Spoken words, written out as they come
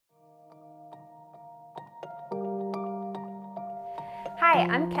Hi,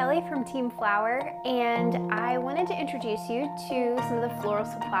 I'm Kelly from Team Flower, and I wanted to introduce you to some of the floral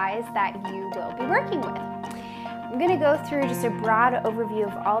supplies that you will be working with. I'm going to go through just a broad overview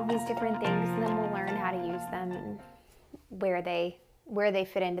of all of these different things, and then we'll learn how to use them and where they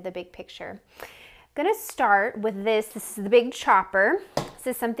fit into the big picture. I'm going to start with this. This is the big chopper.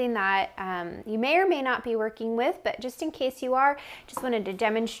 This is something that you may or may not be working with, but just in case you are, just wanted to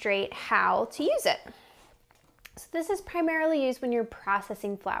demonstrate how to use it. So this is primarily used when you're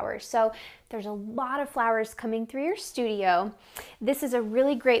processing flowers. So there's a lot of flowers coming through your studio. This is a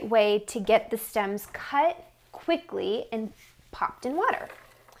really great way to get the stems cut quickly and popped in water.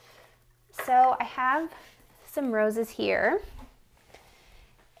 So I have some roses here,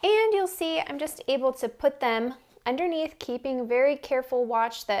 and you'll see I'm just able to put them underneath, keeping very careful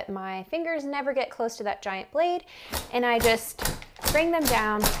watch that my fingers never get close to that giant blade, and I just bring them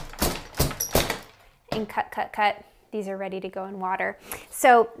down and cut. These are ready to go in water.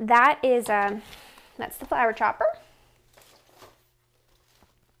 So that is, that's the flower chopper.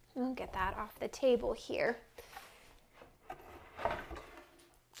 We'll get that off the table here.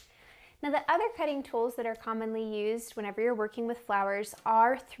 Now the other cutting tools that are commonly used whenever you're working with flowers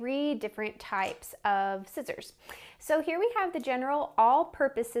are 3 different types of scissors. So here we have the general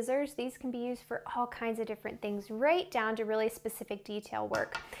all-purpose scissors. These can be used for all kinds of different things, right down to really specific detail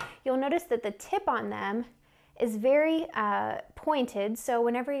work. You'll notice that the tip on them is very pointed, so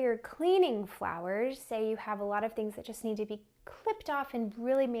whenever you're cleaning flowers, say you have a lot of things that just need to be clipped off and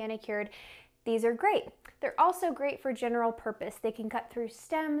really manicured, these are great. They're also great for general purpose. They can cut through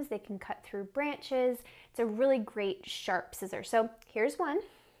stems, they can cut through branches. It's a really great sharp scissor. So here's one.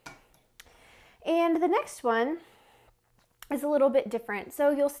 And the next one is a little bit different. So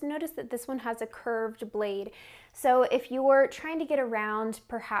you'll notice that this one has a curved blade. So if you're trying to get around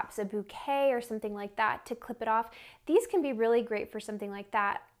perhaps a bouquet or something like that to clip it off, these can be really great for something like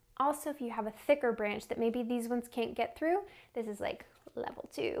that. Also, if you have a thicker branch that maybe these ones can't get through, this is like level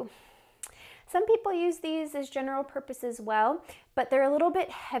 2. Some people use these as general purpose as well, but they're a little bit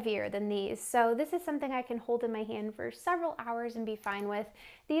heavier than these. So this is something I can hold in my hand for several hours and be fine with.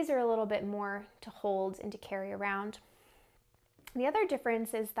 These are a little bit more to hold and to carry around. The other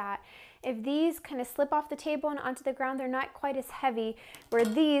difference is that if these kind of slip off the table and onto the ground, they're not quite as heavy, where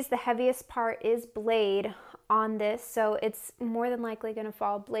these, the heaviest part is blade on this, so it's more than likely going to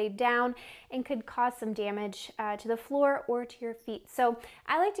fall blade down and could cause some damage to the floor or to your feet. So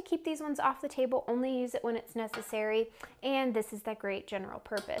I like to keep these ones off the table, only use it when it's necessary, and this is that great general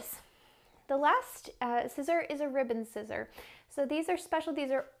purpose. The last scissor is a ribbon scissor. So these are special.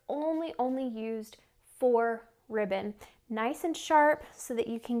 These are only used for ribbon. Nice and sharp so that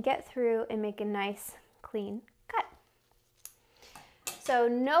you can get through and make a nice clean cut. So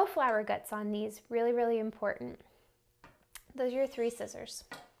no flower guts on these, really important. Those are your 3 scissors.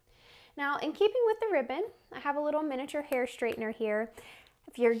 Now in keeping with the ribbon, I have a little miniature hair straightener here.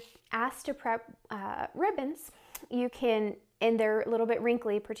 If you're asked to prep ribbons, you can, and they're a little bit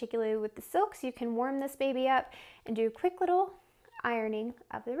wrinkly, particularly with the silks, you can warm this baby up and do a quick little ironing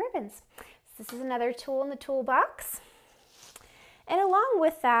of the ribbons. So this is another tool in the toolbox. And along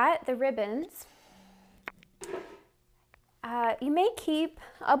with that, the ribbons, you may keep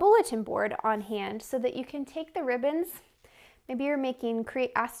a bulletin board on hand so that you can take the ribbons. Maybe you're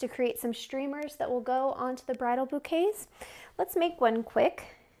asked to create some streamers that will go onto the bridal bouquets. Let's make one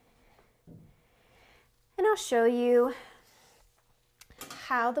quick. And I'll show you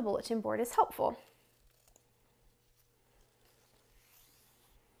how the bulletin board is helpful.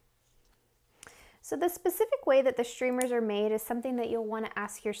 So the specific way that the streamers are made is something that you'll want to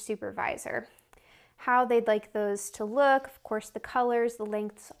ask your supervisor. How they'd like those to look, of course the colors, the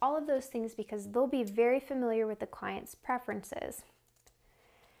lengths, all of those things, because they'll be very familiar with the client's preferences.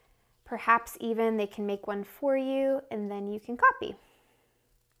 Perhaps even they can make one for you and then you can copy.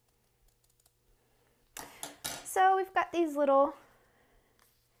 So we've got these little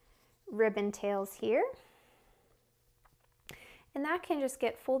ribbon tails here. And that can just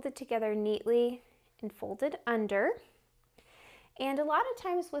get folded together neatly and folded under. And a lot of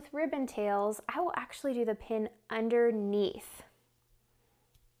times with ribbon tails, I will actually do the pin underneath,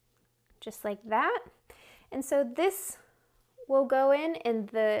 just like that. And so this will go in and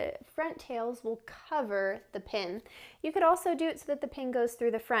the front tails will cover the pin. You could also do it so that the pin goes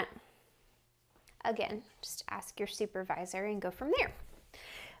through the front. Again, just ask your supervisor and go from there.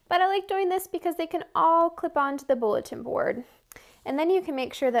 But I like doing this because they can all clip onto the bulletin board. And then you can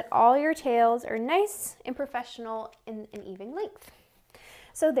make sure that all your tails are nice and professional in an even length.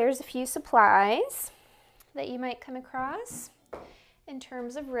 So there's a few supplies that you might come across in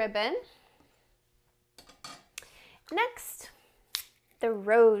terms of ribbon. Next, the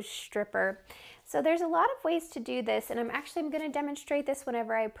rose stripper. So there's a lot of ways to do this, and I'm going to demonstrate this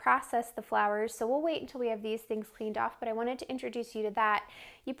whenever I process the flowers. So we'll wait until we have these things cleaned off, but I wanted to introduce you to that.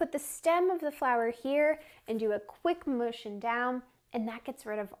 You put the stem of the flower here and do a quick motion down, and that gets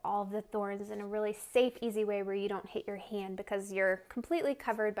rid of all of the thorns in a really safe, easy way where you don't hit your hand because you're completely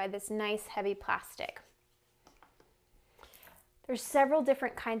covered by this nice, heavy plastic. There's several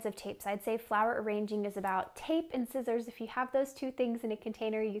different kinds of tapes. I'd say flower arranging is about tape and scissors. If you have those two things in a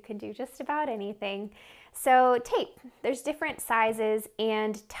container, you can do just about anything. So tape, there's different sizes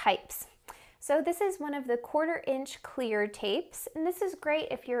and types. So this is one of the 1/4 inch clear tapes, and this is great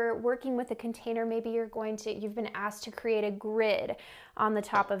if you're working with a container. Maybe you've been asked to create a grid on the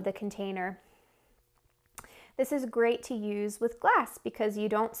top of the container. This is great to use with glass because you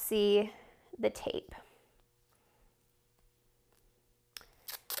don't see the tape.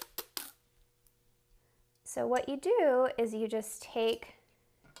 So what you do is you just take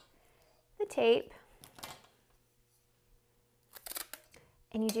the tape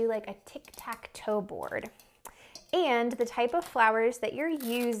and you do like a tic-tac-toe board. And the type of flowers that you're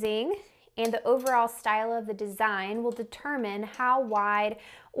using and the overall style of the design will determine how wide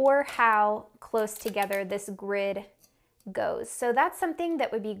or how close together this grid goes. So that's something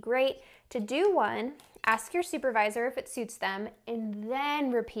that would be great to do one, ask your supervisor if it suits them, and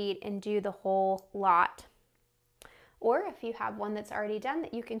then repeat and do the whole lot. Or if you have one that's already done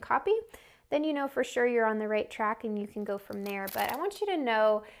that you can copy, then you know for sure you're on the right track and you can go from there. But I want you to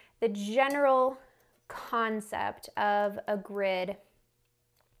know the general concept of a grid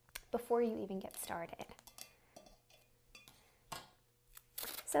before you even get started.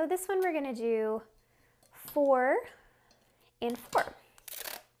 So this one we're going to do 4 and 4.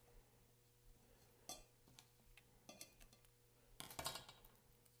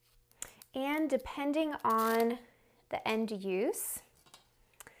 And depending on the end use,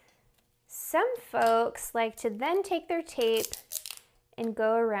 some folks like to then take their tape and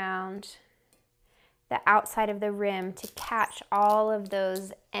go around the outside of the rim to catch all of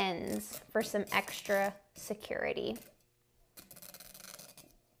those ends for some extra security.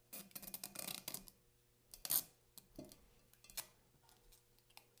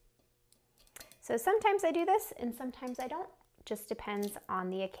 So sometimes I do this and sometimes I don't. Just depends on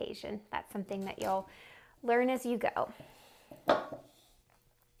the occasion. That's something that you'll learn as you go.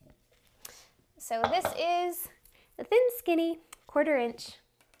 So this is the thin, skinny 1/4 inch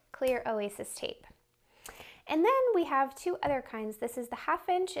clear Oasis tape. And then we have 2 other kinds. This is the 1/2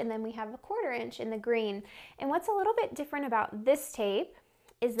 inch, and then we have a 1/4 inch in the green. And what's a little bit different about this tape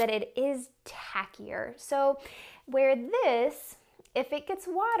is that it is tackier. So where this, if it gets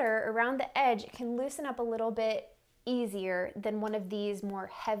water around the edge, it can loosen up a little bit easier than one of these more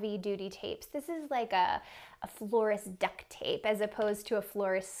heavy duty tapes. This is like a florist duct tape as opposed to a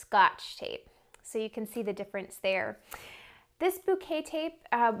florist scotch tape. So you can see the difference there. This bouquet tape,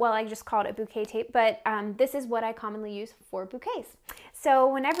 well, I just called it bouquet tape, but this is what I commonly use for bouquets. So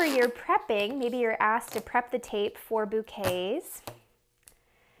whenever you're prepping, maybe you're asked to prep the tape for bouquets,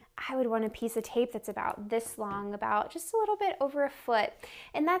 I would want a piece of tape that's about this long, about just a little bit over 1 foot.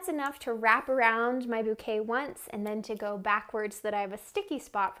 And that's enough to wrap around my bouquet once and then to go backwards so that I have a sticky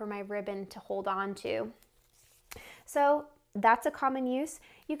spot for my ribbon to hold on to. So that's a common use.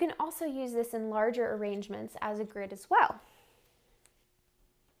 You can also use this in larger arrangements as a grid as well.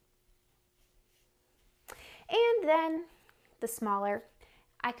 And then the smaller.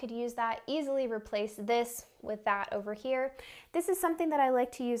 I could use that, easily replace this with that over here. This is something that I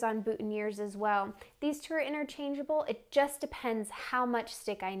like to use on boutonnieres as well. These two are interchangeable. It just depends how much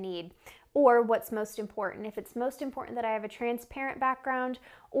stick I need or what's most important. If it's most important that I have a transparent background,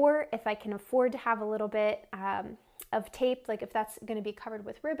 or if I can afford to have a little bit of tape, like if that's going to be covered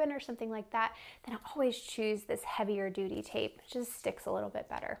with ribbon or something like that, then I always choose this heavier duty tape. It just sticks a little bit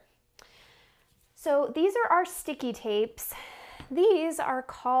better. So these are our sticky tapes. These are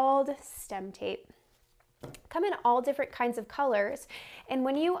called stem tape. Come in all different kinds of colors, and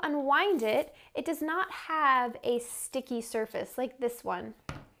when you unwind it, it does not have a sticky surface like this one.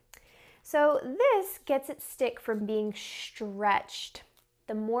 So this gets its stick from being stretched.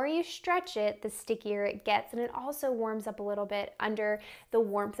 The more you stretch it, the stickier it gets, and it also warms up a little bit under the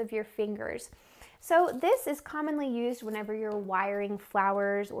warmth of your fingers. So this is commonly used whenever you're wiring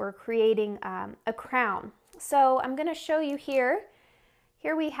flowers or creating a crown. So I'm going to show you here.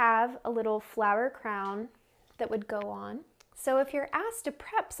 Here we have a little flower crown that would go on. So if you're asked to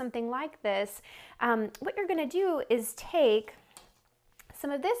prep something like this, what you're going to do is take some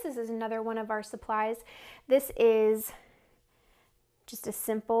of this. This is another one of our supplies. This is just a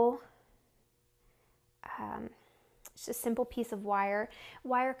simple It's a simple piece of wire.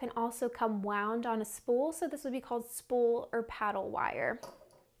 Wire can also come wound on a spool, so this would be called spool or paddle wire.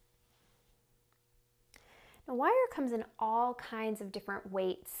 Now, wire comes in all kinds of different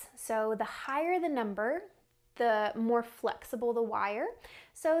weights. So the higher the number, the more flexible the wire.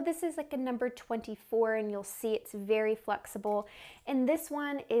 So this is like a number 24, and you'll see it's very flexible. And this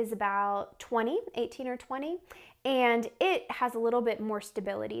one is about 20, 18 or 20, and it has a little bit more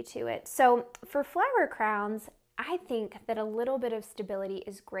stability to it. So for flower crowns, I think that a little bit of stability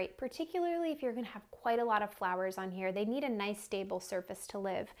is great, particularly if you're going to have quite a lot of flowers on here. They need a nice stable surface to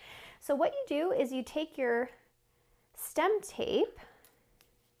live. So what you do is you take your stem tape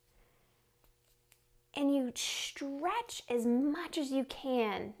and you stretch as much as you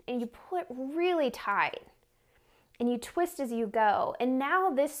can, and you pull it really tight, and you twist as you go. And now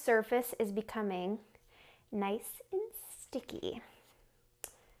this surface is becoming nice and sticky.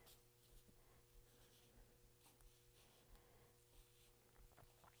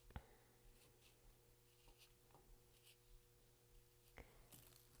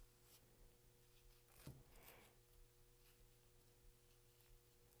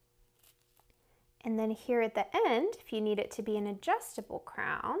 And then here at the end, if you need it to be an adjustable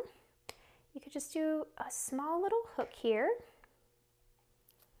crown, you could just do a small little hook here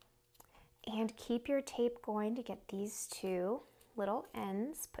and keep your tape going to get these two little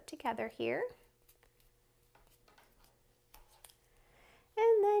ends put together here.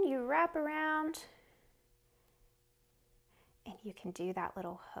 And then you wrap around and you can do that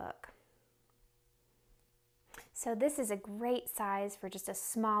little hook. So this is a great size for just a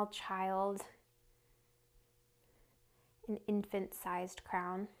small child, an infant-sized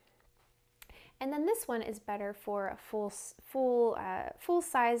crown. And then this one is better for a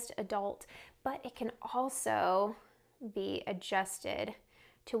full-sized adult, but it can also be adjusted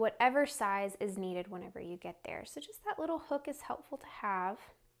to whatever size is needed whenever you get there. So just that little hook is helpful to have.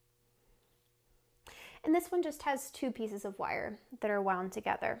 And this one just has two pieces of wire that are wound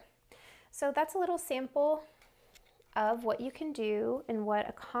together. So that's a little sample of what you can do and what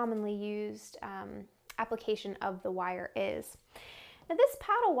a commonly used application of the wire is. Now this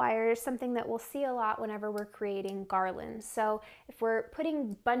paddle wire is something that we'll see a lot whenever we're creating garlands. So if we're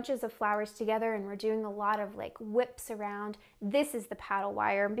putting bunches of flowers together and we're doing a lot of like whips around, this is the paddle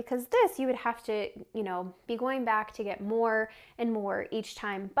wire, because this you would have to, be going back to get more and more each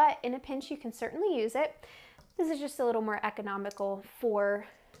time. But in a pinch, you can certainly use it. This is just a little more economical for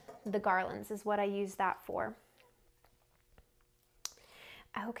the garlands, is what I use that for.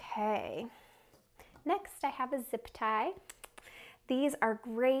 Okay. Next, I have a zip tie. These are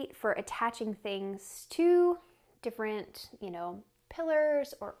great for attaching things to different,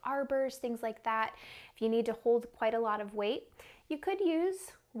 pillars or arbors, things like that. If you need to hold quite a lot of weight, you could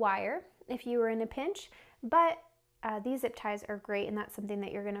use wire if you were in a pinch, but these zip ties are great, and that's something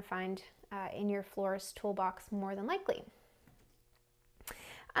that you're going to find in your florist toolbox more than likely.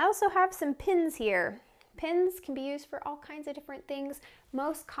 I also have some pins here. Pins can be used for all kinds of different things,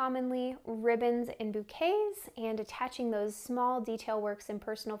 most commonly ribbons and bouquets, and attaching those small detail works in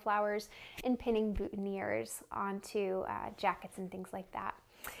personal flowers and pinning boutonnieres onto jackets and things like that.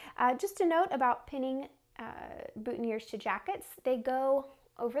 Just a note about pinning boutonnieres to jackets: they go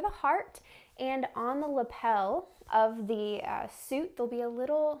over the heart, and on the lapel of the suit there'll be a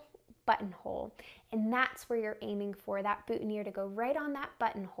little buttonhole, and that's where you're aiming for that boutonniere to go, right on that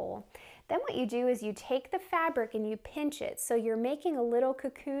buttonhole. Then what you do is you take the fabric and you pinch it, so you're making a little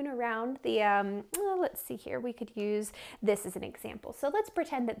cocoon around the, let's see here, we could use this as an example. So let's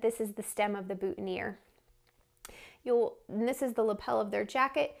pretend that this is the stem of the boutonniere. And this is the lapel of their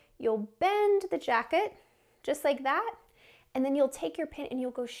jacket. You'll bend the jacket just like that, and then you'll take your pin and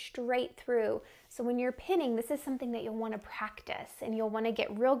you'll go straight through. So when you're pinning, this is something that you'll want to practice and you'll want to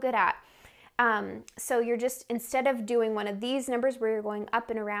get real good at. So you're just, instead of doing one of these numbers where you're going up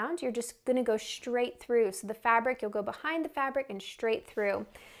and around, you're just going to go straight through. So the fabric, you'll go behind the fabric and straight through.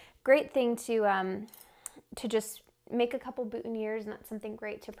 Great thing to just make a couple boutonnieres, and that's something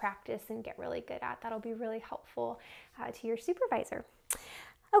great to practice and get really good at. That'll be really helpful to your supervisor.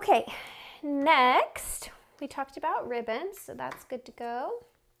 Okay, next we talked about ribbons, so that's good to go.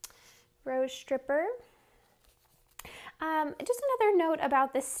 Rose stripper. Just another note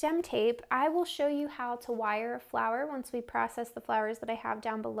about the stem tape: I will show you how to wire a flower once we process the flowers that I have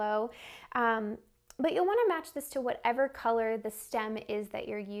down below. But you'll want to match this to whatever color the stem is that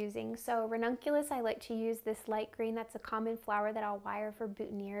you're using. So ranunculus, I like to use this light green. That's a common flower that I'll wire for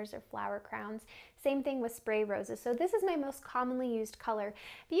boutonnieres or flower crowns. Same thing with spray roses. So this is my most commonly used color.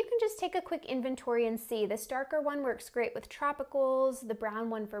 But you can just take a quick inventory and see. This darker one works great with tropicals, the brown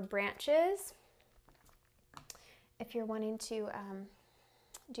one for branches, if you're wanting to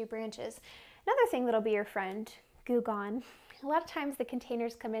do branches. Another thing that'll be your friend, Goo Gone. A lot of times the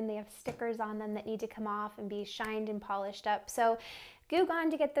containers come in, they have stickers on them that need to come off and be shined and polished up. So Goo Gone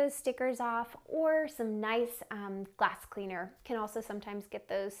to get those stickers off, or some nice glass cleaner can also sometimes get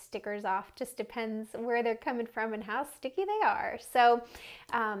those stickers off. Just depends where they're coming from and how sticky they are. So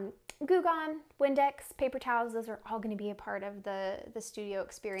Goo Gone, Windex, paper towels, those are all going to be a part of the studio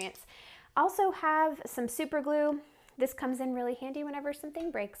experience. Also have some super glue. This comes in really handy whenever something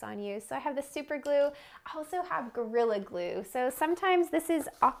breaks on you. So I have the super glue. I also have Gorilla Glue. So sometimes this is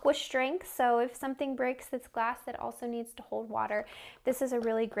aqua strength. So if something breaks that's glass that also needs to hold water, this is a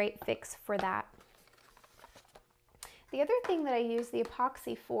really great fix for that. The other thing that I use the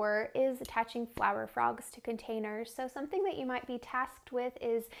epoxy for is attaching flower frogs to containers. So something that you might be tasked with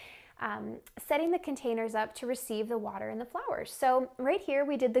is setting the containers up to receive the water and the flowers. So right here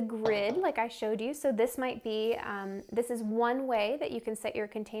we did the grid like I showed you. So this might be, this is one way that you can set your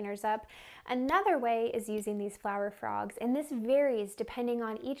containers up. Another way is using these flower frogs, and this varies depending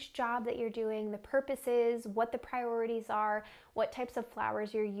on each job that you're doing, the purposes, what the priorities are, what types of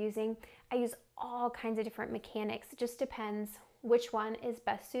flowers you're using. I use all kinds of different mechanics. It just depends which one is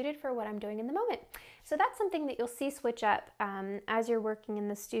best suited for what I'm doing in the moment. So that's something that you'll see switch up as you're working in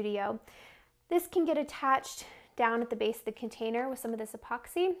the studio. This can get attached down at the base of the container with some of this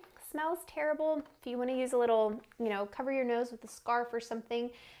epoxy. Smells terrible. If you want to use a little, cover your nose with a scarf or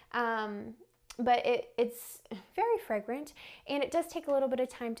something, but it's very fragrant, and it does take a little bit of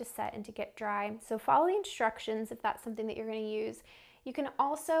time to set and to get dry. So follow the instructions if that's something that you're going to use. You can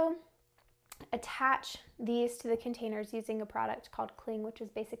also attach these to the containers using a product called Cling, which is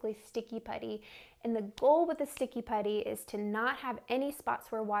basically sticky putty. And the goal with the sticky putty is to not have any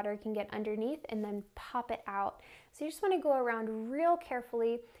spots where water can get underneath and then pop it out. So you just want to go around real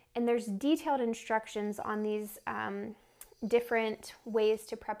carefully, and there's detailed instructions on these different ways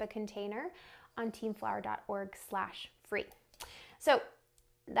to prep a container on teamflower.org/free. So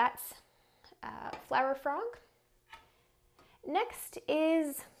that's flower frog. Next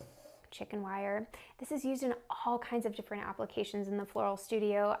is chicken wire. This is used in all kinds of different applications in the Floral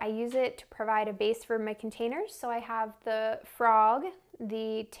Studio. I use it to provide a base for my containers. So I have the frog,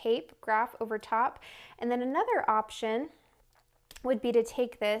 the tape graph over top, and then another option would be to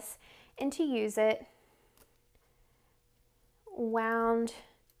take this and to use it wound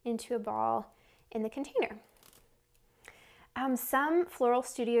into a ball in the container. Some floral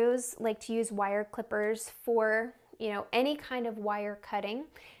studios like to use wire clippers for any kind of wire cutting.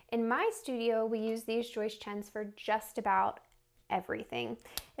 In my studio, we use these Joyce Chens for just about everything.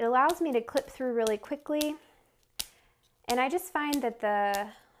 It allows me to clip through really quickly, and I just find that the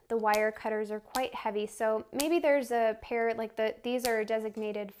wire cutters are quite heavy. So maybe there's a pair, like these are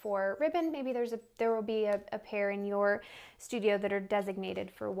designated for ribbon. Maybe there will be a pair in your studio that are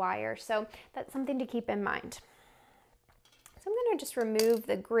designated for wire. So that's something to keep in mind. So I'm going to just remove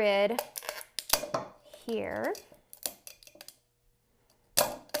the grid here.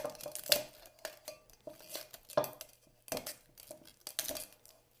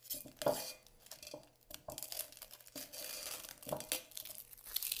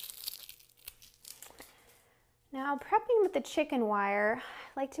 Now, prepping with the chicken wire,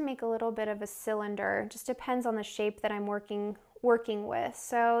 I like to make a little bit of a cylinder. Just depends on the shape that I'm working with.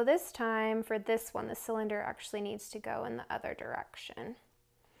 So this time for this one, the cylinder actually needs to go in the other direction.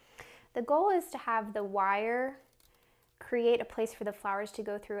 The goal is to have the wire create a place for the flowers to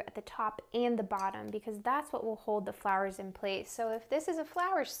go through at the top and the bottom, because that's what will hold the flowers in place. So if this is a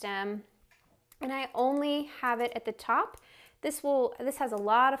flower stem and I only have it at the top, this has a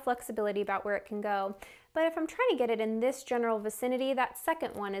lot of flexibility about where it can go. But if I'm trying to get it in this general vicinity, that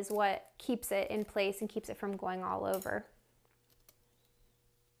second one is what keeps it in place and keeps it from going all over.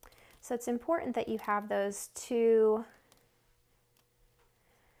 So it's important that you have those two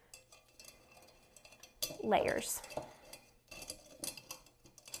layers.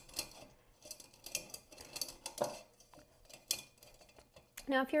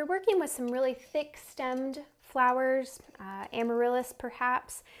 Now, if you're working with some really thick stemmed flowers, amaryllis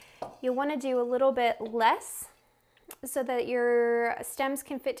perhaps, you'll want to do a little bit less so that your stems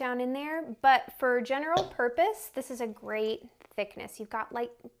can fit down in there. But for general purpose, this is a great thickness. You've got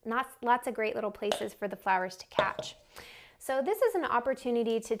lots of great little places for the flowers to catch. So this is an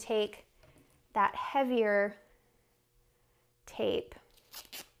opportunity to take that heavier tape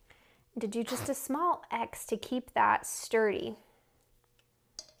and to do just a small X to keep that sturdy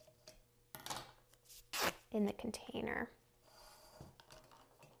in the container.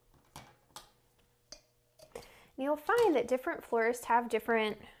 And you'll find that different florists have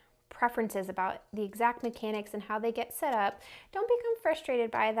different preferences about the exact mechanics and how they get set up, don't become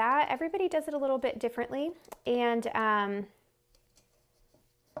frustrated by that. Everybody does it a little bit differently, and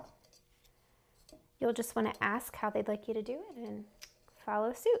you'll just want to ask how they'd like you to do it and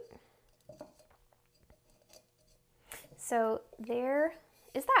follow suit. So there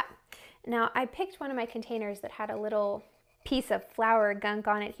is that. Now I picked one of my containers that had a little piece of flower gunk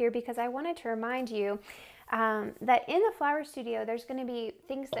on it here because I wanted to remind you that in the flower studio there's going to be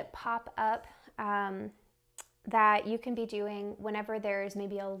things that pop up that you can be doing whenever there's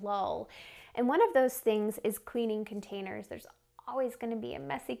maybe a lull. And one of those things is cleaning containers. There's always going to be a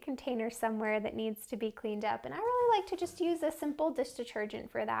messy container somewhere that needs to be cleaned up, and I really like to just use a simple dish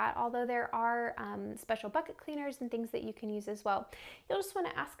detergent for that, although there are special bucket cleaners and things that you can use as well. You'll just want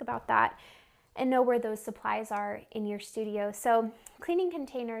to ask about that and know where those supplies are in your studio. So cleaning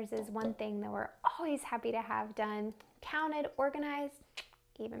containers is one thing that we're always happy to have done. Counted, organized,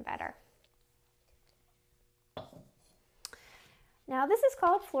 even better. Now this is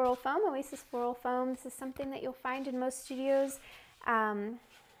called Floral Foam, Oasis Floral Foam. This is something that you'll find in most studios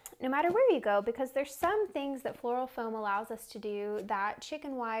no matter where you go, because there's some things that Floral Foam allows us to do that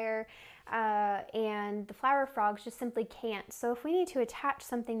chicken wire and the flower frogs just simply can't. So if we need to attach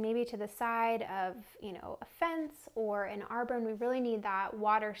something maybe to the side of, you know, a fence or an arbor and we really need that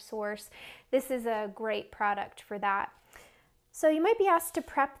water source, this is a great product for that. So you might be asked to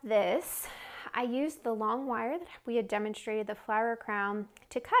prep this. I used the long wire that we had demonstrated, the flower crown,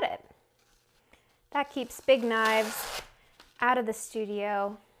 to cut it. That keeps big knives out of the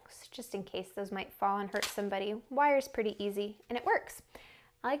studio, just in case those might fall and hurt somebody. Wire's pretty easy and it works.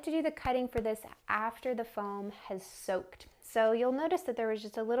 I like to do the cutting for this after the foam has soaked. So you'll notice that there was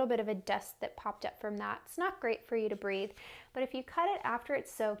just a little bit of a dust that popped up from that. It's not great for you to breathe, but if you cut it after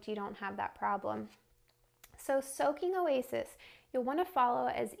it's soaked, you don't have that problem. So soaking Oasis, you'll want to follow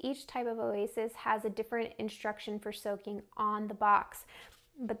as each type of Oasis has a different instruction for soaking on the box.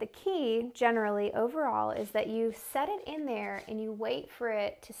 But the key generally overall is that you set it in there and you wait for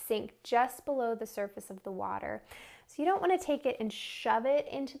it to sink just below the surface of the water. So you don't want to take it and shove it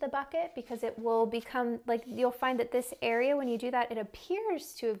into the bucket, because it will become like, you'll find that this area, when you do that, it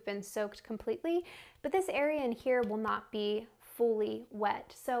appears to have been soaked completely, but this area in here will not be fully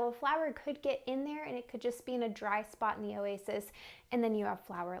wet. So a flower could get in there and it could just be in a dry spot in the Oasis, and then you have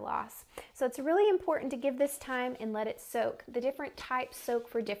flower loss. So it's really important to give this time and let it soak. The different types soak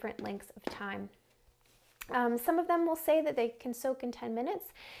for different lengths of time. Some of them will say that they can soak in 10 minutes,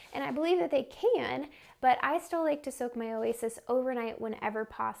 and I believe that they can, but I still like to soak my Oasis overnight whenever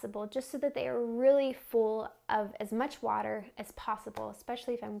possible, just so that they are really full of as much water as possible,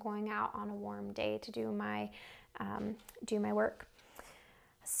 especially if I'm going out on a warm day to do my work.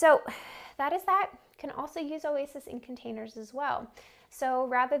 So that is that. You can also use Oasis in containers as well. So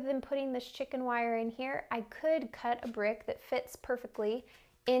rather than putting this chicken wire in here, I could cut a brick that fits perfectly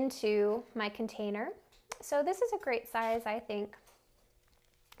into my container. So this is a great size, I think,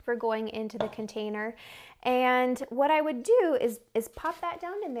 for going into the container. And what I would do is pop that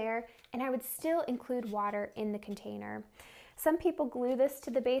down in there, and I would still include water in the container. Some people glue this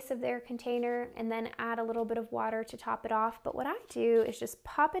to the base of their container and then add a little bit of water to top it off. But what I do is just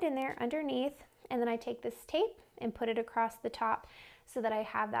pop it in there underneath, and then I take this tape and put it across the top so that I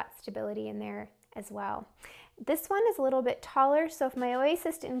have that stability in there as well. This one is a little bit taller, so if my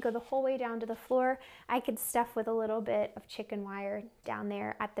Oasis didn't go the whole way down to the floor, I could stuff with a little bit of chicken wire down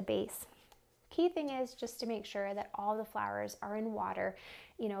there at the base. Key thing is just to make sure that all the flowers are in water.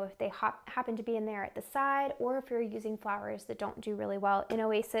 You know, if they happen to be in there at the side, or if you're using flowers that don't do really well in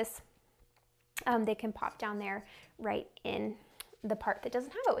Oasis, they can pop down there right in the part that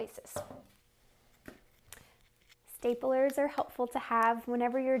doesn't have Oasis. Staplers are helpful to have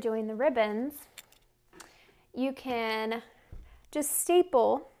whenever you're doing the ribbons. You can just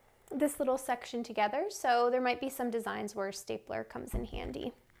staple this little section together. So there might be some designs where a stapler comes in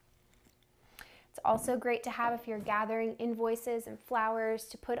handy. It's also great to have if you're gathering invoices and flowers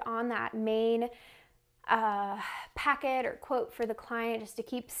to put on that main packet or quote for the client, just to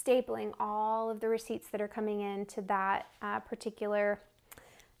keep stapling all of the receipts that are coming in to that particular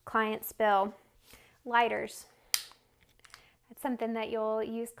client's bill. Lighters. That's something that you'll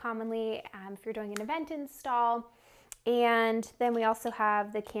use commonly if you're doing an event install. And then we also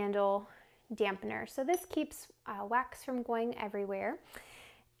have the candle dampener. So this keeps wax from going everywhere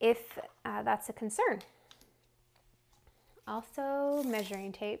if that's a concern. Also,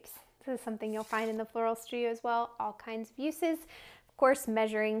 measuring tapes. This is something you'll find in the floral studio as well. All kinds of uses. Of course,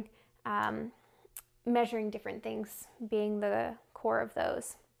 measuring different things being the core of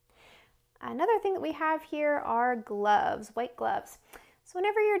those. Another thing that we have here are gloves, white gloves. So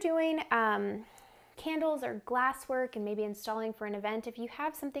whenever you're doing candles or glass work and maybe installing for an event, if you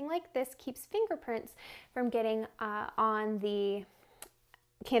have something like this, keeps fingerprints from getting on the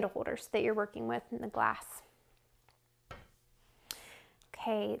candle holders that you're working with in the glass.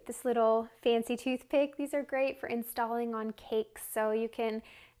 Okay, this little fancy toothpick, these are great for installing on cakes. So you can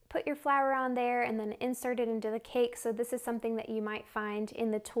put your flower on there and then insert it into the cake. So this is something that you might find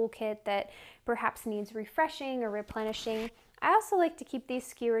in the toolkit that perhaps needs refreshing or replenishing. I also like to keep these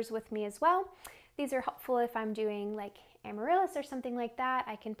skewers with me as well. These are helpful if I'm doing like amaryllis or something like that.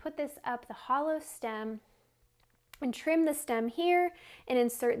 I can put this up the hollow stem and trim the stem here and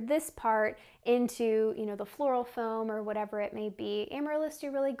insert this part into, you know, the floral foam or whatever it may be. Amaryllis do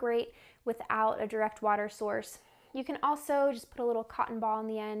really great without a direct water source. You can also just put a little cotton ball on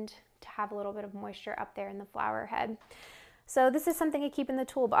the end to have a little bit of moisture up there in the flower head. So this is something I keep in the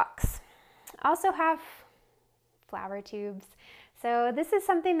toolbox. I also have flower tubes. So this is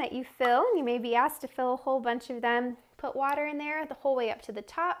something that you fill, and you may be asked to fill a whole bunch of them. Put water in there the whole way up to the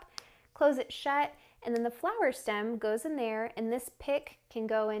top, close it shut, and then the flower stem goes in there, and this pick can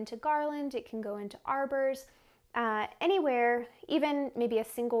go into garland, it can go into arbors, anywhere, even maybe a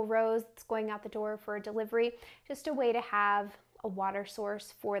single rose that's going out the door for a delivery, just a way to have a water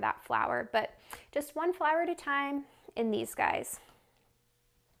source for that flower. But just one flower at a time in these guys.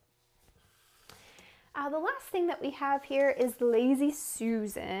 The last thing that we have here is Lazy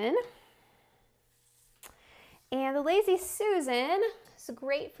Susan. And the Lazy Susan is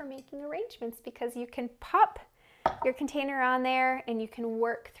great for making arrangements because you can pop your container on there and you can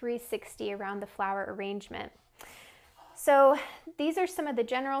work 360 around the flower arrangement. So these are some of the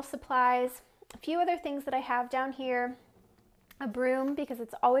general supplies. A few other things that I have down here. A broom, because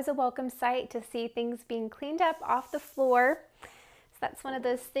it's always a welcome sight to see things being cleaned up off the floor. So that's one of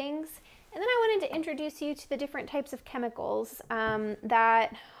those things. And then I wanted to introduce you to the different types of chemicals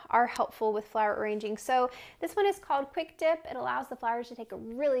that are helpful with flower arranging. So this one is called Quick Dip. It allows the flowers to take a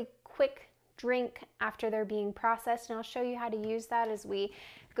really quick drink after they're being processed, and I'll show you how to use that as we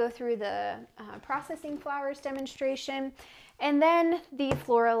go through the processing flowers demonstration. And then the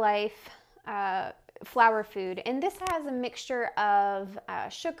Floral flower food, and this has a mixture of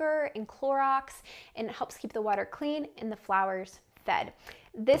sugar and Clorox, and it helps keep the water clean and the flowers fed.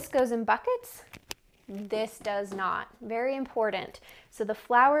 This goes in buckets, this does not. Very important. So the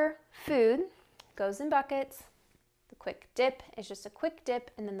flower food goes in buckets. The Quick Dip is just a quick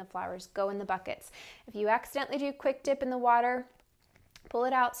dip, and then the flowers go in the buckets. If you accidentally do Quick Dip in the water, pull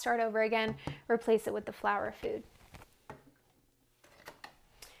it out, start over again, replace it with the flower food.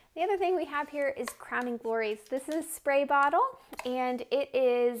 The other thing we have here is Crowning Glories. This is a spray bottle, and it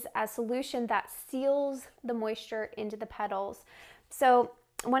is a solution that seals the moisture into the petals. So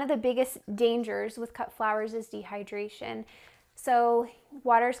one of the biggest dangers with cut flowers is dehydration. So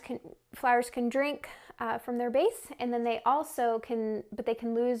flowers can drink from their base, and then they also can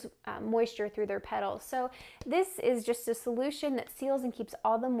lose moisture through their petals. So this is just a solution that seals and keeps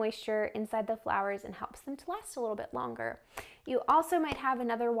all the moisture inside the flowers and helps them to last a little bit longer. You also might have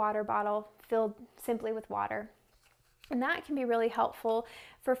another water bottle filled simply with water, and that can be really helpful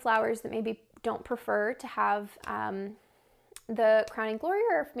for flowers that maybe don't prefer to have the Crowning Glory,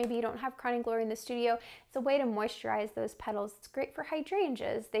 or if maybe you don't have Crowning Glory in the studio. It's a way to moisturize those petals. It's great for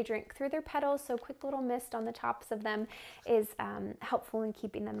hydrangeas. They drink through their petals, so a quick little mist on the tops of them is helpful in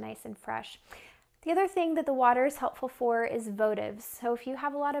keeping them nice and fresh. The other thing that the water is helpful for is votives. So if you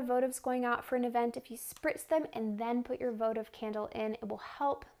have a lot of votives going out for an event, if you spritz them and then put your votive candle in, it will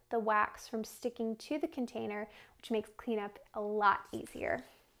help the wax from sticking to the container, which makes cleanup a lot easier.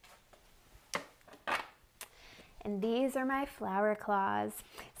 And these are my flower claws.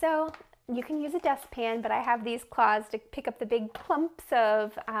 So you can use a dustpan, but I have these claws to pick up the big clumps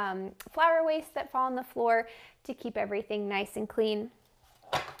of flower waste that fall on the floor to keep everything nice and clean.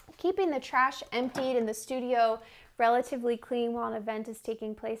 Keeping the trash emptied in the studio relatively clean while an event is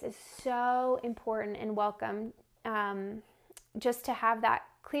taking place is so important and welcome. Just to have that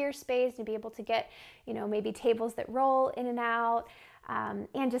clear space and be able to get, you know, maybe tables that roll in and out,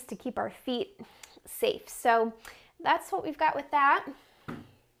 and just to keep our feet safe. So that's what we've got with that.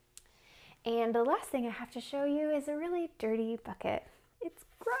 And the last thing I have to show you is a really dirty bucket. It's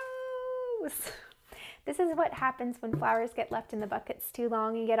gross. This is what happens when flowers get left in the buckets too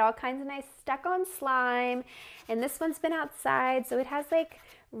long. You get all kinds of nice stuck-on slime. And this one's been outside, so it has like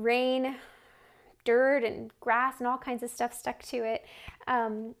rain, dirt, and grass and all kinds of stuff stuck to it.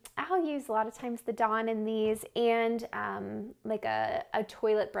 I'll use a lot of times the Dawn in these, and like a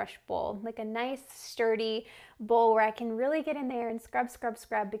toilet brush bowl, like a nice sturdy bowl where I can really get in there and scrub, scrub,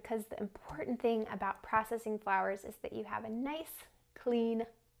 scrub, because the important thing about processing flowers is that you have a nice clean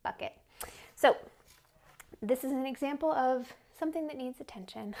bucket. So this is an example of something that needs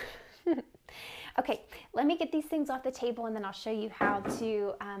attention. Okay, let me get these things off the table and then I'll show you how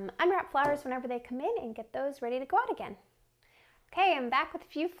to unwrap flowers whenever they come in and get those ready to go out again. Okay, I'm back with a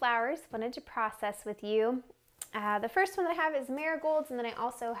few flowers. Wanted to process with you. The first one that I have is marigolds, and then I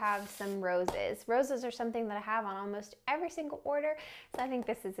also have some roses. Roses are something that I have on almost every single order, so I think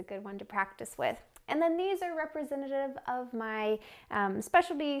this is a good one to practice with. And then these are representative of my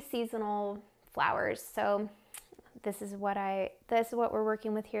specialty seasonal flowers. So this is what we're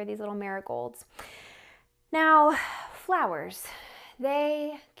working with here, these little marigolds. Now, flowers,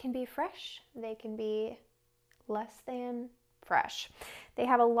 they can be fresh, they can be less than fresh. They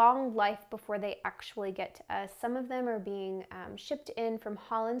have a long life before they actually get to us. Some of them are being shipped in from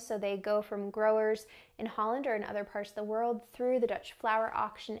Holland, so they go from growers in Holland or in other parts of the world through the Dutch flower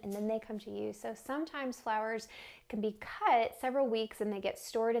auction, and then they come to you. So sometimes flowers can be cut several weeks and they get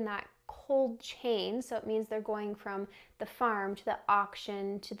stored in that cold chain, so it means they're going from the farm to the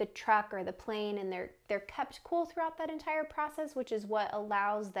auction to the truck or the plane, and they're kept cool throughout that entire process, which is what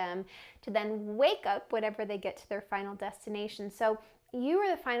allows them to then wake up whenever they get to their final destination. So you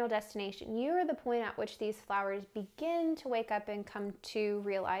are the final destination. You are the point at which these flowers begin to wake up and come to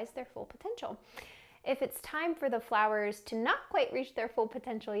realize their full potential. If it's time for the flowers to not quite reach their full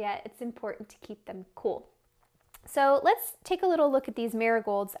potential yet, it's important to keep them cool. So let's take a little look at these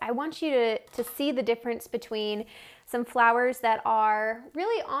marigolds. I want you to see the difference between some flowers that are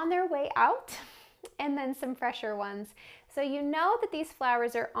really on their way out and then some fresher ones. So you know that these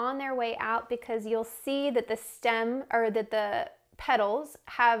flowers are on their way out because you'll see that the stem or that the petals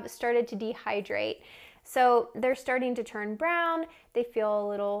have started to dehydrate. So they're starting to turn brown, they feel a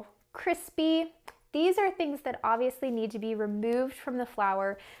little crispy. These are things that obviously need to be removed from the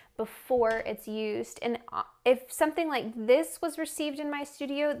flower before it's used. And if something like this was received in my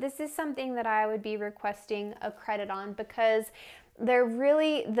studio, this is something that I would be requesting a credit on, because they're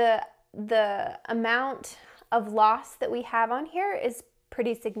really, the amount of loss that we have on here is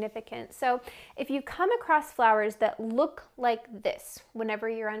pretty significant. So if you come across flowers that look like this whenever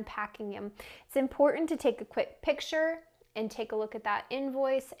you're unpacking them, it's important to take a quick picture and take a look at that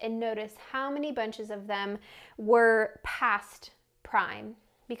invoice and notice how many bunches of them were past prime,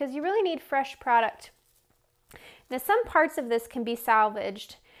 because you really need fresh product. Now, some parts of this can be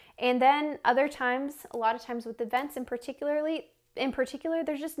salvaged, and then other times, a lot of times with events in particular,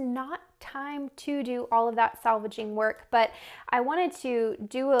 there's just not time to do all of that salvaging work. But I wanted to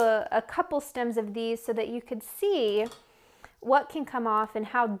do a couple stems of these so that you could see what can come off and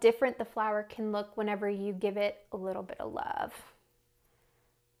how different the flower can look whenever you give it a little bit of love.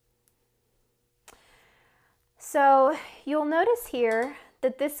 So you'll notice here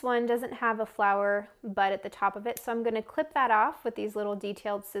that this one doesn't have a flower bud at the top of it. So I'm going to clip that off with these little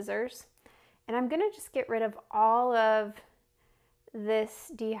detailed scissors. And I'm going to just get rid of all of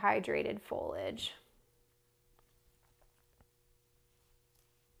this dehydrated foliage.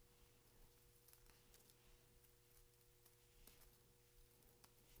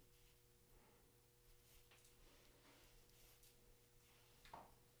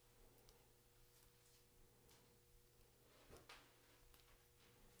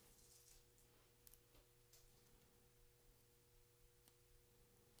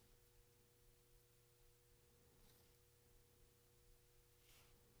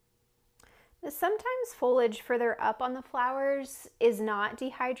 Sometimes foliage further up on the flowers is not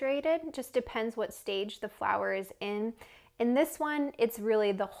dehydrated. It just depends what stage the flower is in. In this one, it's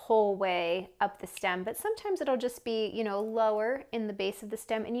really the whole way up the stem, but sometimes it'll just be, you know, lower in the base of the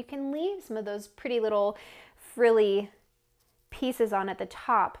stem, and you can leave some of those pretty little frilly pieces on at the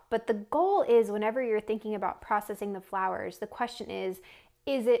top. But the goal is, whenever you're thinking about processing the flowers, the question is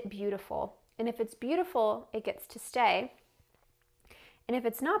it beautiful? And if it's beautiful, it gets to stay. And if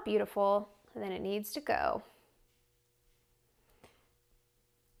it's not beautiful, then it needs to go.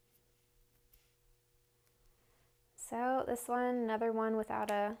 So this one, another one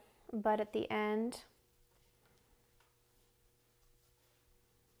without a bud at the end.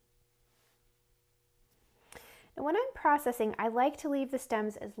 Now when I'm processing, I like to leave the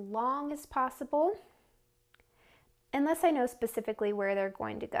stems as long as possible, unless I know specifically where they're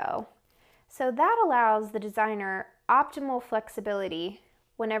going to go. So that allows the designer optimal flexibility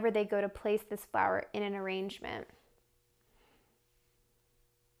whenever they go to place this flower in an arrangement.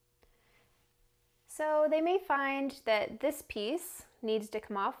 So they may find that this piece needs to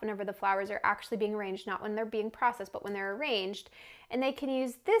come off whenever the flowers are actually being arranged, not when they're being processed, but when they're arranged. And they can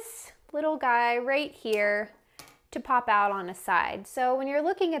use this little guy right here to pop out on a side. So when you're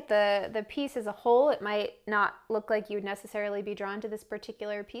looking at the piece as a whole, it might not look like you would necessarily be drawn to this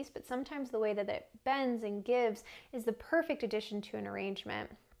particular piece, but sometimes the way that it bends and gives is the perfect addition to an arrangement.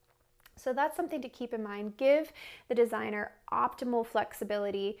 So that's something to keep in mind. Give the designer optimal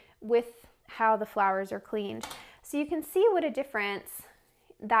flexibility with how the flowers are cleaned. So you can see what a difference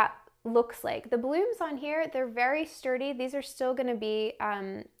that looks like. The blooms on here, they're very sturdy. These are still going to be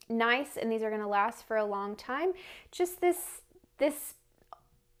nice, and these are going to last for a long time. Just this,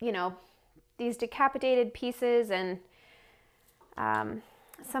 you know, these decapitated pieces and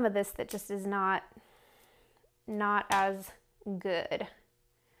some of this that just is not as good.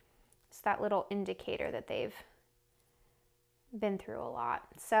 It's that little indicator that they've been through a lot.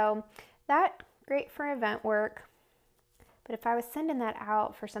 So that, great for event work. But if I was sending that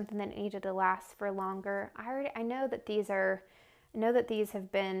out for something that needed to last for longer, I know that these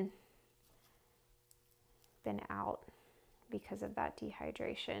have been out because of that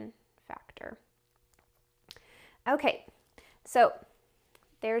dehydration factor. Okay, so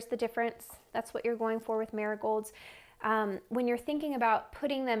there's the difference. That's what you're going for with marigolds. When you're thinking about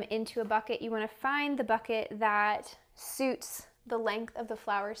putting them into a bucket, you want to find the bucket that suits the length of the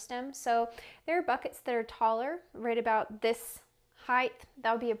flower stem. So there are buckets that are taller, right about this height.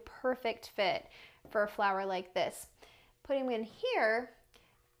 That would be a perfect fit for a flower like this. Putting them in here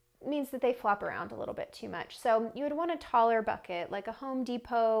means that they flop around a little bit too much. So you would want a taller bucket, like a Home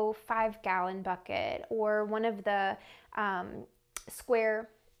Depot 5-gallon bucket, or one of the square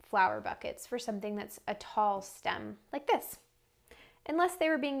flower buckets for something that's a tall stem like this. Unless they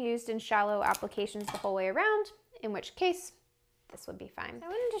were being used in shallow applications the whole way around, in which case this would be fine. I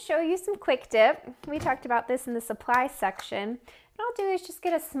wanted to show you some quick dip. We talked about this in the supply section. What I'll do is just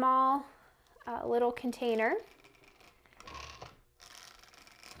get a small little container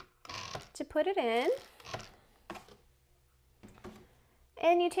to put it in.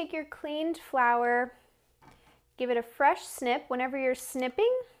 And you take your cleaned flower, give it a fresh snip. Whenever you're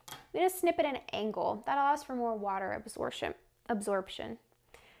snipping, you're gonna snip at an angle. That allows for more water absorption.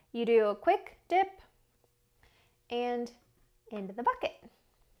 You do a quick dip and into the bucket.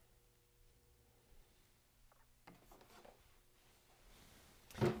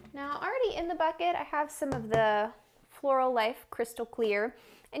 Now already in the bucket, I have some of the Floral Life Crystal Clear,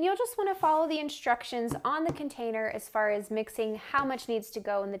 and you'll just want to follow the instructions on the container as far as mixing how much needs to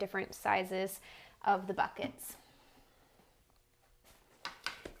go in the different sizes of the buckets.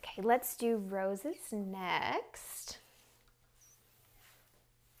 Okay, let's do roses next.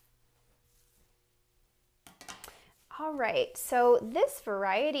 All right, so this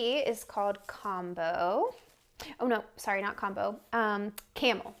variety is called Combo. Oh no, sorry, not Combo,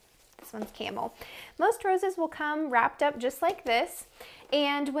 Camel. This one's Camel. Most roses will come wrapped up just like this.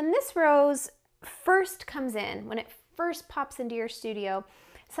 And when this rose first comes in, when it first pops into your studio,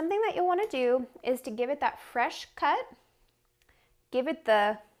 something that you'll want to do is to give it that fresh cut, give it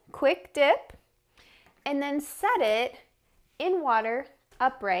the quick dip, and then set it in water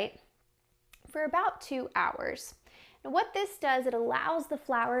upright for about 2 hours. And what this does, it allows the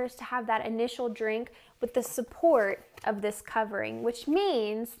flowers to have that initial drink with the support of this covering, which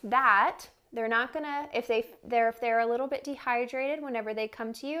means that they're not gonna, if they're a little bit dehydrated whenever they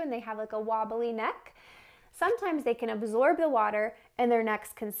come to you and they have like a wobbly neck, sometimes they can absorb the water and their necks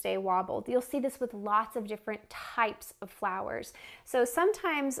can stay wobbled. You'll see this with lots of different types of flowers. So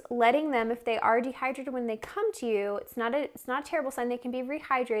sometimes letting them, if they are dehydrated when they come to you, it's not a terrible sign. They can be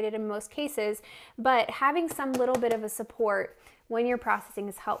rehydrated in most cases, but having some little bit of a support when you're processing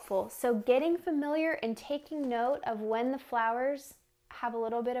is helpful. So getting familiar and taking note of when the flowers have a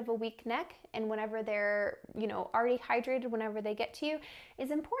little bit of a weak neck and whenever they're, already hydrated whenever they get to you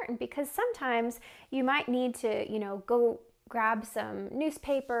is important, because sometimes you might need to, go grab some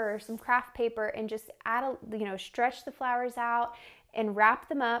newspaper or some craft paper and just add stretch the flowers out and wrap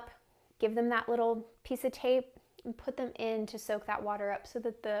them up, give them that little piece of tape and put them in to soak that water up so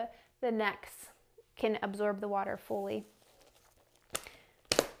that the necks can absorb the water fully.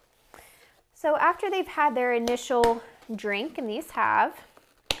 So after they've had their initial drink, and these have,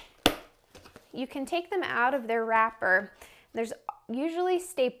 you can take them out of their wrapper. There's usually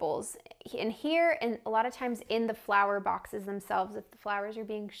staples in here and a lot of times in the flower boxes themselves. If the flowers are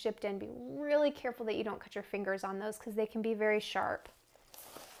being shipped in, be really careful that you don't cut your fingers on those because they can be very sharp.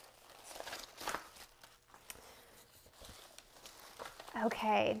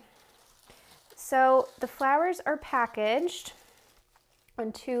 Okay, so the flowers are packaged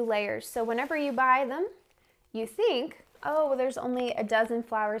on 2 layers. So whenever you buy them, you think, oh, well, there's only a dozen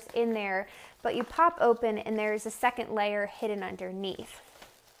flowers in there, but you pop open and there's a second layer hidden underneath.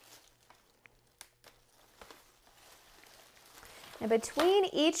 And between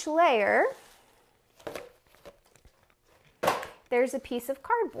each layer, there's a piece of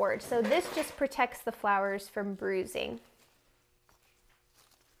cardboard. So this just protects the flowers from bruising.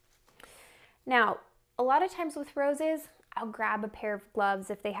 Now, a lot of times with roses, I'll grab a pair of gloves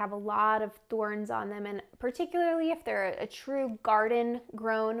if they have a lot of thorns on them, and particularly if they're a true garden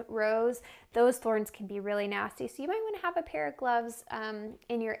grown rose, those thorns can be really nasty. So you might want to have a pair of gloves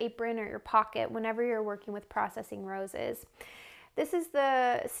in your apron or your pocket whenever you're working with processing roses. This is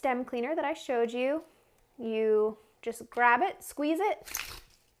the stem cleaner that I showed you. You just grab it, squeeze it,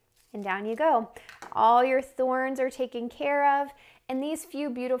 and down you go. All your thorns are taken care of, and these few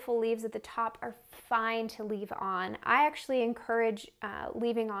beautiful leaves at the top are fine to leave on. I actually encourage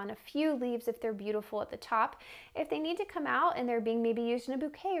leaving on a few leaves if they're beautiful at the top. If they need to come out and they're being maybe used in a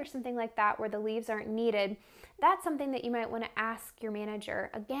bouquet or something like that where the leaves aren't needed, that's something that you might want to ask your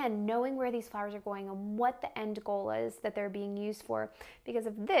manager. Again, knowing where these flowers are going and what the end goal is that they're being used for. Because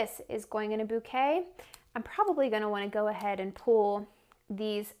if this is going in a bouquet, I'm probably going to want to go ahead and pull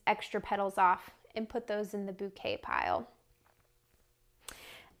these extra petals off and put those in the bouquet pile.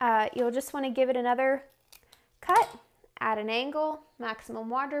 You'll just want to give it another cut at an angle, maximum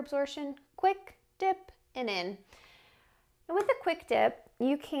water absorption, quick dip, and in. And with the quick dip,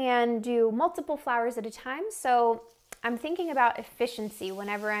 you can do multiple flowers at a time. So I'm thinking about efficiency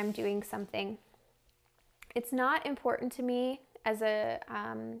whenever I'm doing something. It's not important to me as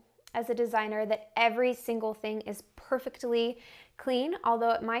a designer that every single thing is perfectly clean,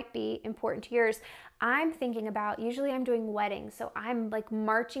 although it might be important to yours. I'm thinking about, usually I'm doing weddings, so I'm like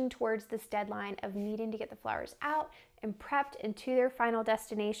marching towards this deadline of needing to get the flowers out and prepped and to their final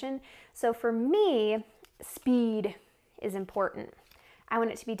destination. So for me, speed is important. I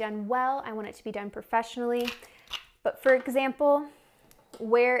want it to be done well, I want it to be done professionally. But for example,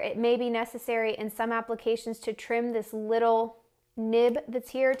 where it may be necessary in some applications to trim this little nib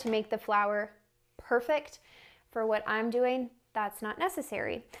that's here to make the flower perfect for what I'm doing, that's not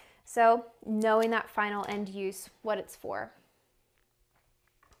necessary. So knowing that final end use, what it's for,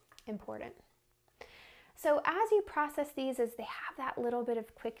 important. So as you process these, as they have that little bit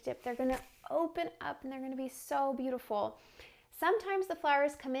of quick dip, they're going to open up and they're going to be so beautiful. Sometimes the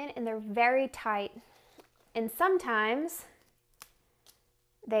flowers come in and they're very tight, and sometimes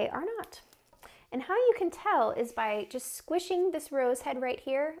they are not. And how you can tell is by just squishing this rose head right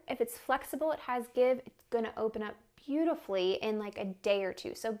here. If it's flexible, it has give, it's going to open up beautifully in like a day or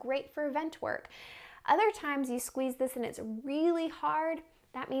two. So great for event work. Other times you squeeze this and it's really hard.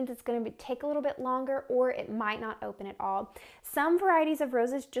 That means it's going to take a little bit longer, or it might not open at all. Some varieties of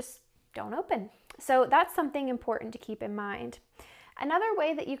roses just don't open. So that's something important to keep in mind. Another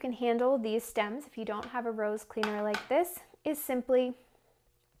way that you can handle these stems if you don't have a rose cleaner like this is simply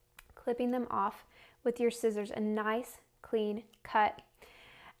clipping them off with your scissors, a nice clean cut.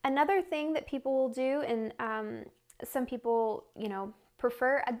 Another thing that people will do, and some people,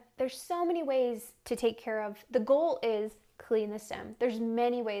 prefer, there's so many ways to take care of, the goal is clean the stem. There's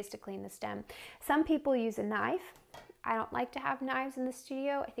many ways to clean the stem. Some people use a knife. I don't like to have knives in the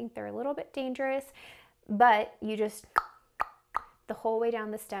studio. I think they're a little bit dangerous, but you just the whole way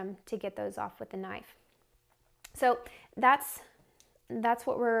down the stem to get those off with a knife. So that's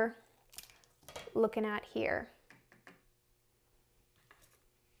what we're looking at here.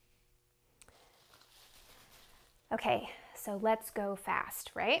 Okay, so let's go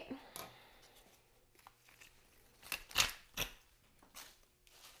fast, right?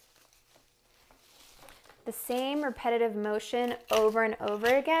 The same repetitive motion over and over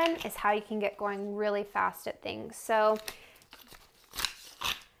again is how you can get going really fast at things. So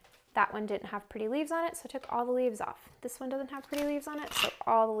that one didn't have pretty leaves on it, so I took all the leaves off. This one doesn't have pretty leaves on it, so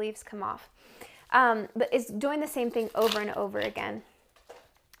all the leaves come off. But it's doing the same thing over and over again.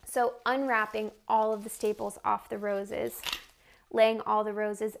 So unwrapping all of the staples off the roses, laying all the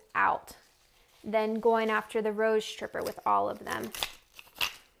roses out, then going after the rose stripper with all of them.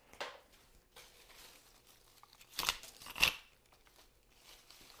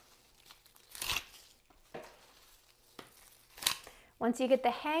 Once you get the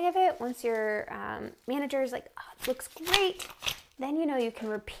hang of it, once your manager is like, oh, it looks great, then you know you can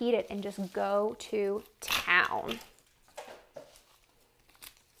repeat it and just go to town.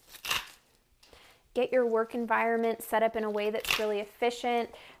 Get your work environment set up in a way that's really efficient.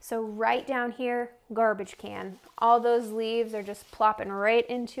 So right down here, garbage can. All those leaves are just plopping right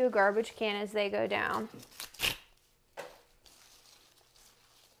into a garbage can as they go down.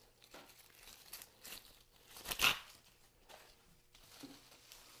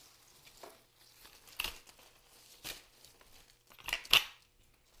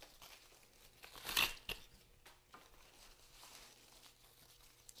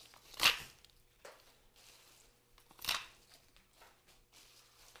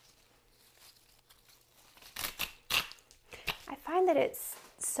 find that it's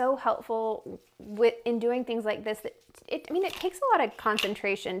so helpful in doing things like this that it takes a lot of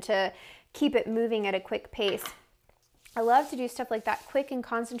concentration to keep it moving at a quick pace. I love to do stuff like that, quick and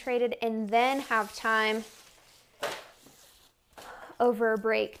concentrated, and then have time over a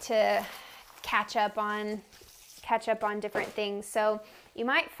break to catch up on different things. So you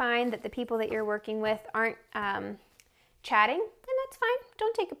might find that the people that you're working with aren't chatting, and that's fine.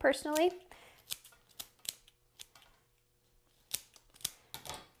 Don't take it personally.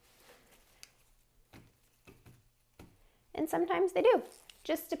 And sometimes they do.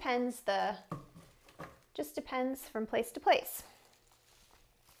 Just depends from place to place.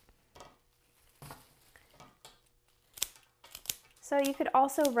 So you could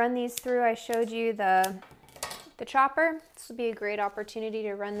also run these through. I showed you the chopper. This would be a great opportunity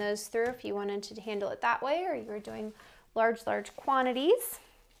to run those through if you wanted to handle it that way, or you were doing large quantities.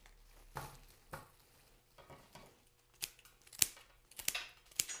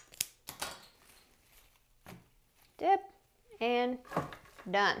 Dip, and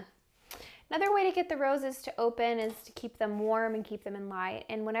done. Another way to get the roses to open is to keep them warm and keep them in light.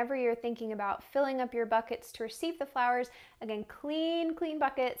 And whenever you're thinking about filling up your buckets to receive the flowers, again, clean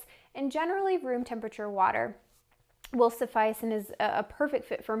buckets, and generally room temperature water will suffice and is a perfect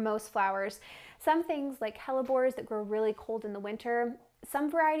fit for most flowers. Some things like hellebores that grow really cold in the winter,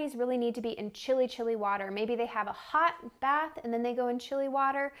 some varieties really need to be in chilly water. Maybe they have a hot bath and then they go in chilly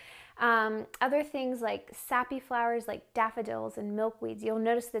water. Other things like sappy flowers like daffodils and milkweeds, you'll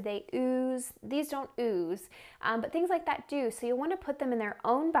notice that they ooze. These don't ooze, but things like that do. So you'll want to put them in their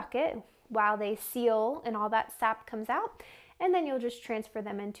own bucket while they seal and all that sap comes out. And then you'll just transfer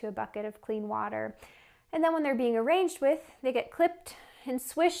them into a bucket of clean water. And then when they're being arranged with, they get clipped and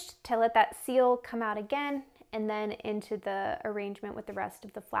swished to let that seal come out again, and then into the arrangement with the rest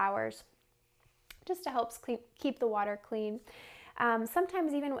of the flowers, just to help keep the water clean.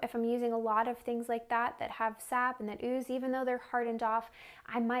 Sometimes even if I'm using a lot of things like that have sap and that ooze, even though they're hardened off,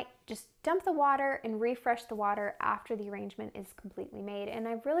 I might just dump the water and refresh the water after the arrangement is completely made. And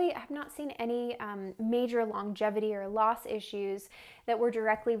I have not seen any major longevity or loss issues that were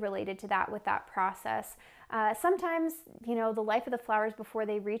directly related to that with that process. Sometimes, the life of the flowers before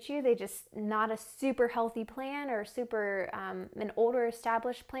they reach you, they just not a super healthy plant or super an older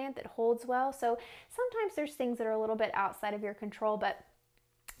established plant that holds well. So sometimes there's things that are a little bit outside of your control, but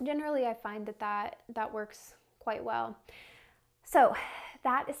generally I find that works quite well. So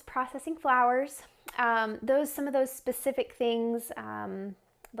that is processing flowers. Some of those specific things,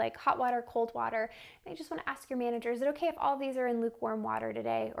 like hot water, cold water. I just want to ask your manager, is it okay if all of these are in lukewarm water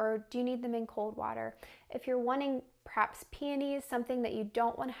today, or do you need them in cold water? If you're wanting perhaps peonies, something that you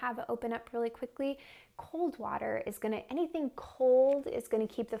don't want to have open up really quickly, cold water is anything cold is going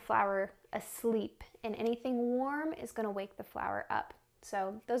to keep the flower asleep, and anything warm is going to wake the flower up.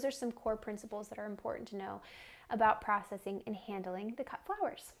 So those are some core principles that are important to know about processing and handling the cut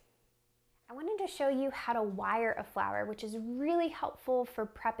flowers. I wanted to show you how to wire a flower, which is really helpful for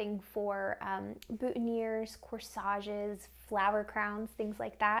prepping for boutonnieres, corsages, flower crowns, things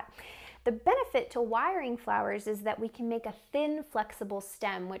like that. The benefit to wiring flowers is that we can make a thin, flexible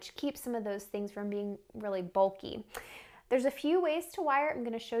stem, which keeps some of those things from being really bulky. There's a few ways to wire. I'm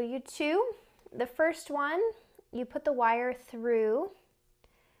going to show you two. The first one, you put the wire through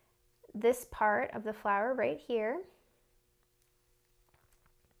this part of the flower right here.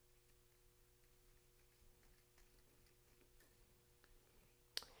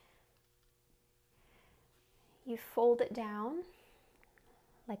 You fold it down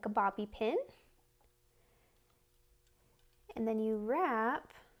like a bobby pin, and then you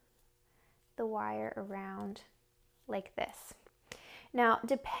wrap the wire around like this. Now,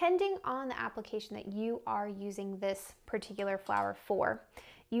 depending on the application that you are using this particular flower for,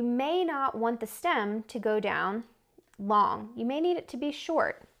 you may not want the stem to go down long. You may need it to be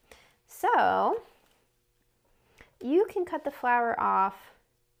short. So you can cut the flower off.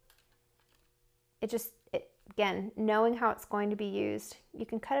 Again, knowing how it's going to be used, you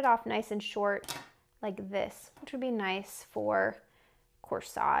can cut it off nice and short like this, which would be nice for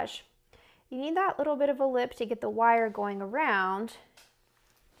corsage. You need that little bit of a lip to get the wire going around,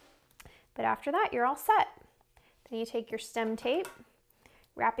 but after that, you're all set. Then you take your stem tape,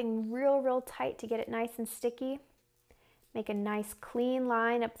 wrapping real tight to get it nice and sticky. Make a nice clean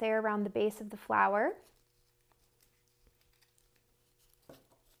line up there around the base of the flower.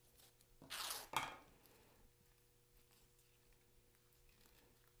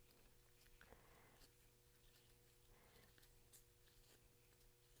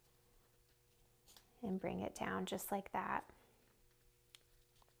 And bring it down just like that.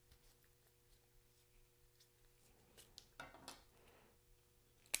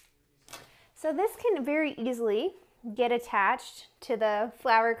 So this can very easily get attached to the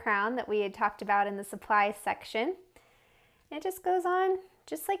flower crown that we had talked about in the supplies section. It just goes on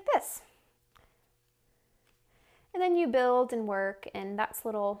just like this. And then you build and work, and that's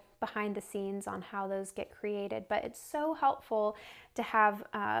little behind the scenes on how those get created. But it's so helpful to have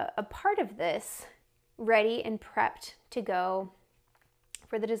a part of this ready and prepped to go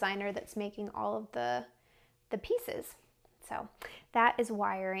for the designer that's making all of the pieces. So that is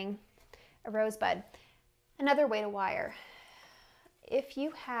wiring a rosebud. Another way to wire, if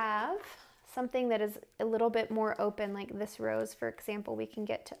you have something that is a little bit more open, like this rose, for example, we can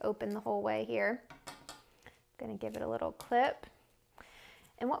get to open the whole way here. I'm gonna give it a little clip.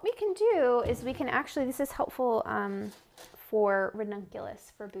 And what we can do is we can actually, this is helpful for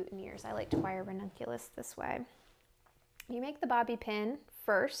ranunculus, for boutonnieres. I like to wire ranunculus this way. You make the bobby pin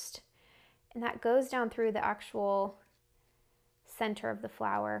first, and that goes down through the actual center of the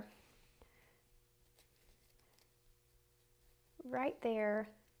flower. Right there.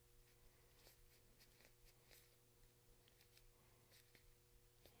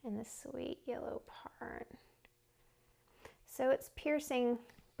 In the sweet yellow part. So it's piercing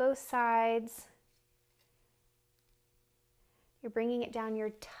both sides. You're bringing it down,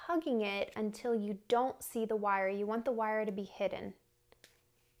 you're tugging it until you don't see the wire. You want the wire to be hidden.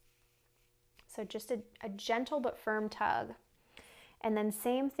 So just a gentle but firm tug. And then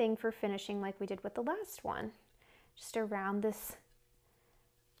same thing for finishing like we did with the last one. Just around this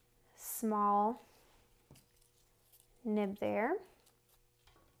small nib there.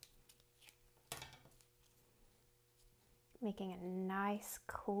 Making a nice,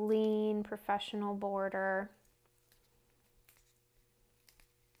 clean, professional border.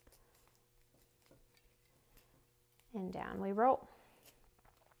 And down we roll.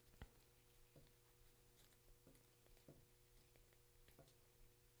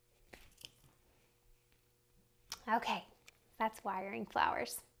 Okay, that's wiring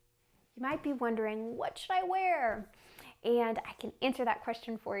flowers. You might be wondering, what should I wear? And I can answer that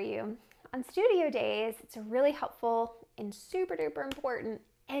question for you. On studio days, it's really helpful and super duper important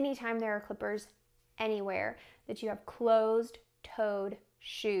anytime there are clippers anywhere that you have closed-toed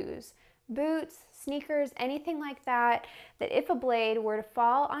shoes. Boots, sneakers, anything like that, that if a blade were to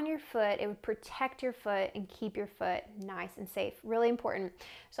fall on your foot, it would protect your foot and keep your foot nice and safe. Really important.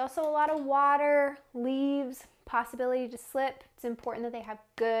 There's also a lot of water, leaves, possibility to slip. It's important that they have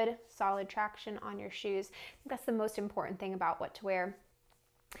good, solid traction on your shoes. I think that's the most important thing about what to wear.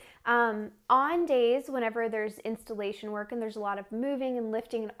 On days whenever there's installation work and there's a lot of moving and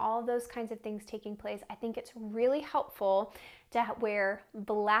lifting and all of those kinds of things taking place, I think it's really helpful to wear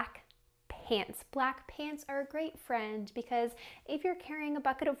black pants. Black pants are a great friend because if you're carrying a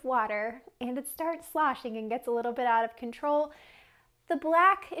bucket of water and it starts sloshing and gets a little bit out of control, the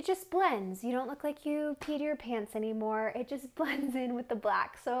black, it just blends. You don't look like you peed your pants anymore. It just blends in with the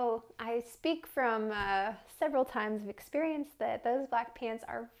black. So I speak from several times of experience that those black pants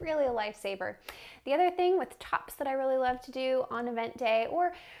are really a lifesaver. The other thing with tops that I really love to do on event day,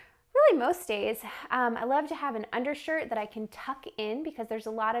 or really most days, I love to have an undershirt that I can tuck in because there's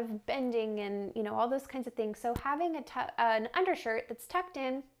a lot of bending and all those kinds of things. So having an undershirt that's tucked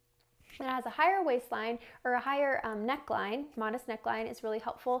in, that has a higher waistline or a higher neckline, modest neckline, is really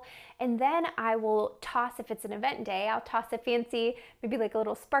helpful. And then I will toss, if it's an event day, I'll toss a fancy, maybe like a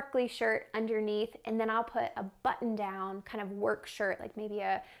little sparkly shirt underneath, and then I'll put a button down kind of work shirt, like maybe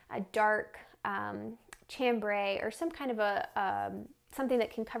a dark chambray or some kind of a something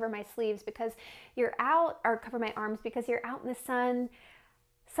that can cover my sleeves because you're out, or cover my arms because you're out in the sun.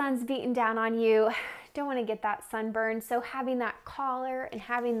 Sun's beating down on you, don't want to get that sunburn. So having that collar and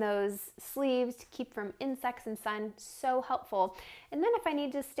having those sleeves to keep from insects and sun, so helpful. And then if I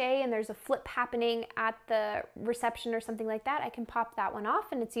need to stay and there's a flip happening at the reception or something like that, I can pop that one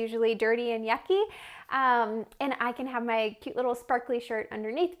off and it's usually dirty and yucky. And I can have my cute little sparkly shirt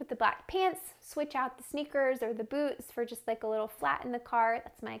underneath with the black pants, switch out the sneakers or the boots for just like a little flat in the car.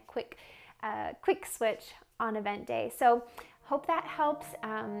 That's my quick switch on event day. So hope that helps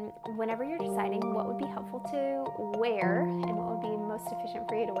whenever you're deciding what would be helpful to wear and what would be most efficient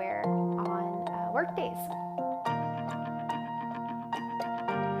for you to wear on work days.